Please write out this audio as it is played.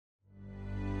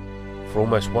For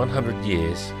almost 100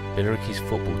 years, Billericay's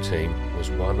football team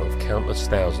was one of countless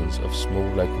thousands of small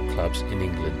local clubs in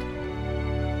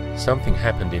England. Something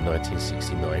happened in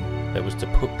 1969 that was to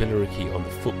put Billericay on the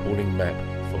footballing map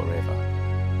forever.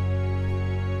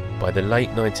 By the late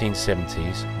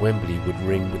 1970s, Wembley would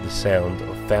ring with the sound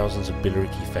of thousands of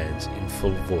Billericay fans in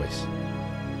full voice.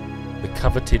 The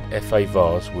coveted FA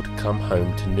Vase would come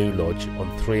home to New Lodge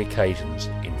on 3 occasions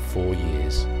in 4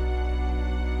 years.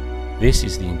 This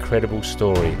is the incredible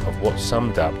story of what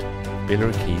some dubbed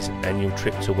Billericay's annual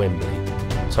trip to Wembley,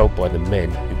 told by the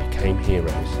men who became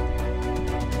heroes.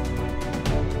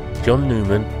 John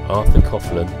Newman, Arthur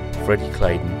Coughlan, Freddie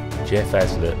Clayden, Geoff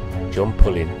Aslett, John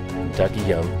Pullin and Dougie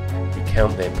Young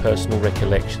recount their personal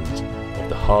recollections of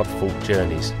the hard-fought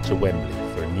journeys to Wembley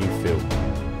for a new film.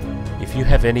 If you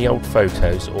have any old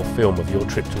photos or film of your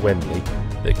trip to Wembley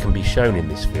that can be shown in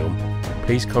this film,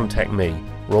 please contact me,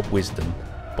 Rob Wisdom,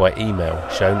 by email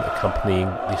shown accompanying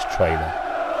this trailer.